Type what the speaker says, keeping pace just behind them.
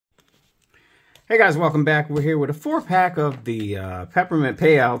Hey guys, welcome back. We're here with a 4-pack of the Peppermint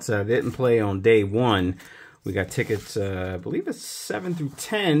Payouts. I didn't play on day 1. We got tickets, I believe it's 7 through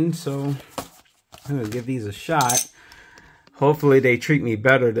 10, so I'm going to give these a shot. Hopefully they treat me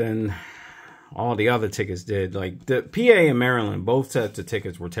better than all the other tickets did. Like the PA and Maryland, both sets of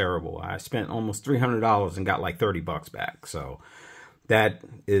tickets were terrible. I spent almost $300 and got like 30 bucks back. So that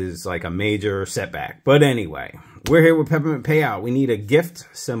is like a major setback. But anyway, we're here with Peppermint Payout. We need a gift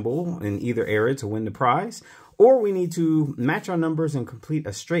symbol in either area to win the prize, or we need to match our numbers and complete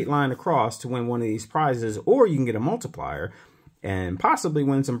a straight line across to win one of these prizes, or you can get a multiplier and possibly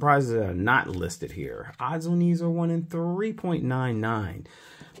win some prizes that are not listed here. Odds on these are 1 in 3.99.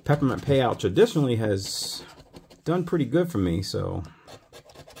 Peppermint Payout traditionally has done pretty good for me, so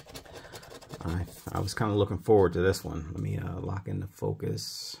I was kind of looking forward to this one. Let me lock in the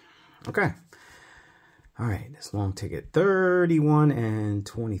focus. Okay. All right, this long ticket, 31 and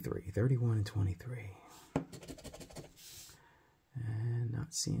 23. 31 and 23. And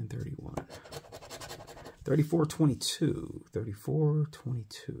not seeing 31. 34, 22. 34,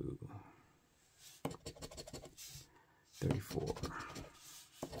 22. 34.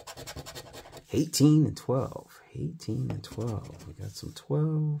 18 and 12. 18 and 12. We got some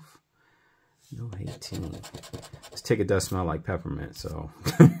 12. No 18. This ticket does smell like peppermint, so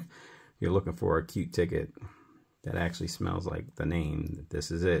you're looking for a cute ticket that actually smells like the name.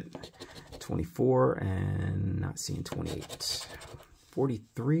 This is it. 24 and not seeing 28.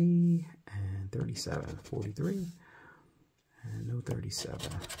 43 and 37. 43 and no 37.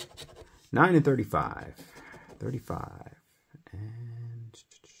 9 and 35. 35 and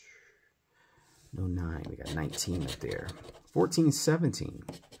no 9. We got 19 up there. 14, 17.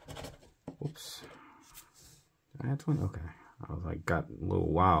 Oops. I had 20. Okay. I was like, got a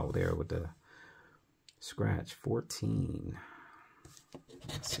little wild there with the scratch. 14.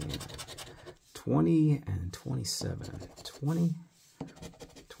 Let's see. 20 and 27. 20,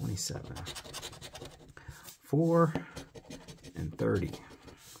 27. 4 and 30.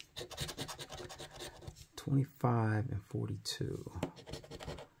 25 and 42.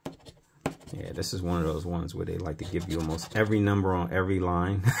 Yeah, this is one of those ones where they like to give you almost every number on every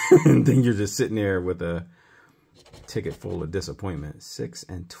line. And then you're just sitting there with a ticket full of disappointment. 6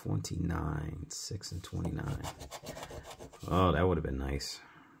 and 29. 6 and 29. Oh, that would have been nice.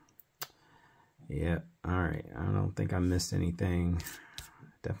 Yeah, all right. I don't think I missed anything.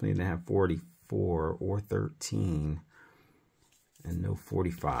 Definitely didn't have 44 or 13. And no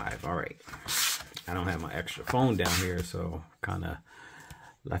 45. All right. I don't have my extra phone down here, so kind of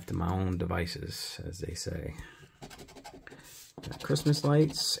left to my own devices, as they say. Got Christmas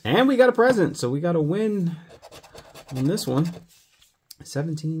lights. And we got a present, so we got a win on this one.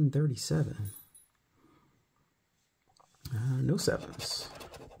 1737. No 7s.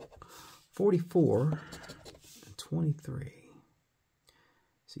 44 and 23.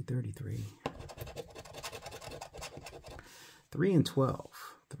 See 33. 3 and 12.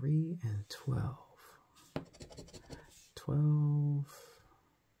 3 and 12. 12.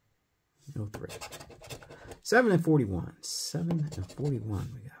 No 3. 7 and 41. 7 and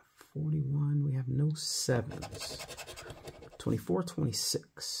 41. We got 41. We have no 7s. 24,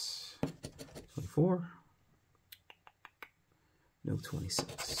 26. 24. No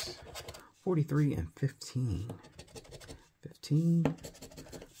 26. 43 and 15. 15.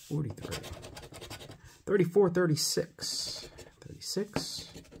 43. 34, 36. 36.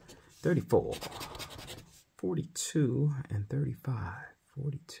 34. 42 and 35.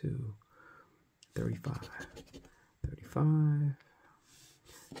 42. 35, 35,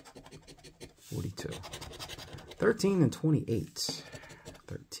 42, 13 and 28,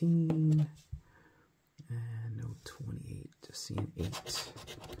 13, and no 28, just seeing 8,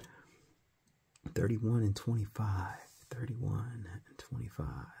 31 and 25, 31 and 25,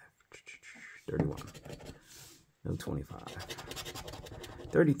 31, no 25,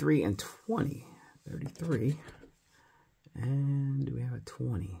 33 and 20, 33, and do we have a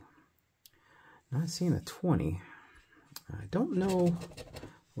 20? Not seeing a 20. I don't know.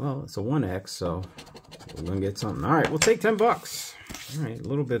 Well, it's a 1X, so we're going to get something. All right, we'll take 10 bucks. All right, a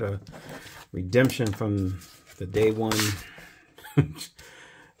little bit of redemption from the day 1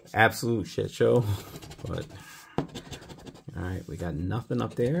 absolute shit show. But, all right, we got nothing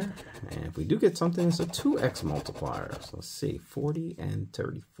up there. And if we do get something, it's a 2X multiplier. So let's see, 40 and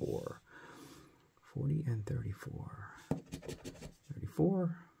 34. 40 and 34.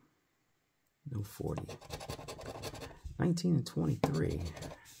 34. No 40. 19 and 23.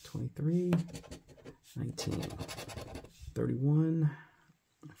 23. 19. 31.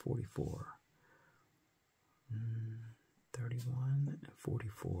 44. 31 and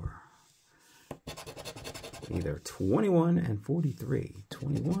 44. either 21 and 43.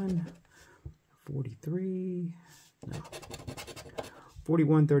 21, 43, no.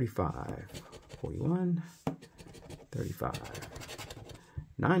 41, 35. 41, 35.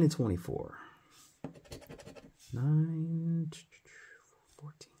 9 and 24. 9,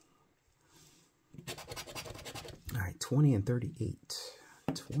 14. All right, 20 and 38.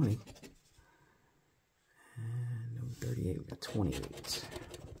 20. And no 38, we got 28.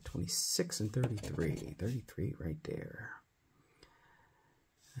 26 and 33. 33 right there.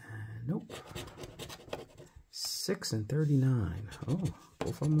 Nope. 6 and 39. Oh,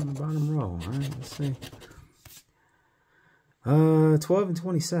 both of them on the bottom row. All right, let's see. 12 and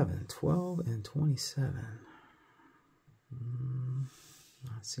 27. 12 and 27.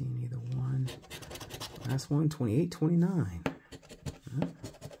 Not seeing either one. Last one, 28, 29.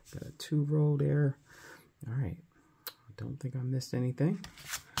 Got a 2 row there. All right. Don't think I missed anything.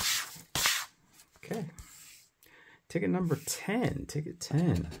 Okay. Ticket number 10. Ticket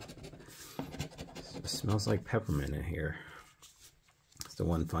 10. It smells like peppermint in here. That's the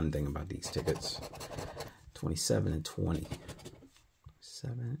one fun thing about these tickets. 27 and 20.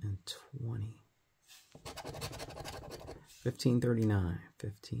 7 and 20. 1539.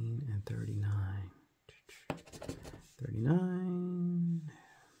 15 and 39. 39.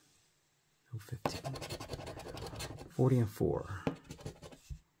 No 15. 40 and 4.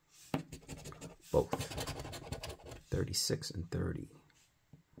 Both. 36 and 30.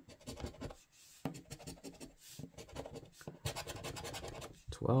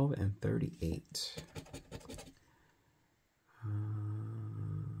 12 and 38.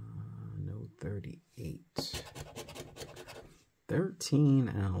 No 38. 13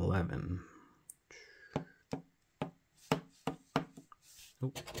 and 11.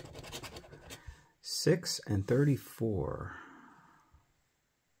 Nope. 6 and 34.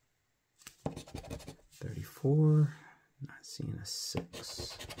 34. Not seeing a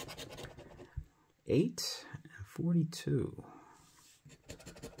 6. 8 and 42.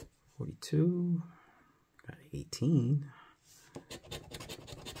 42. Got 18.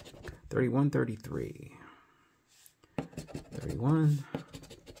 31, 33. 31,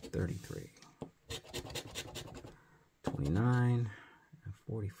 33. 29 and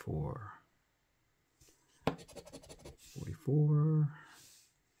 44. 44.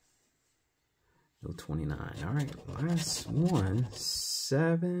 No 29. All right, last one.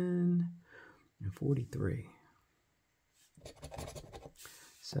 7 and 43.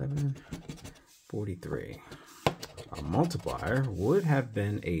 7, 43. Our multiplier would have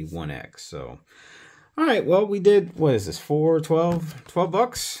been a 1x. So, all right, well, we did, what is this, 12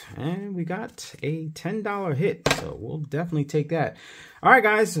 bucks, and we got a $10 hit. So we'll definitely take that. All right,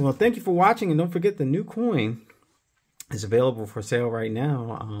 guys, well, thank you for watching, and don't forget the new coin is available for sale right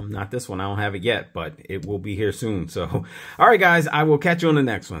now. Not this one, I don't have it yet, but it will be here soon. So, all right, guys, I will catch you on the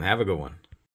next one. Have a good one.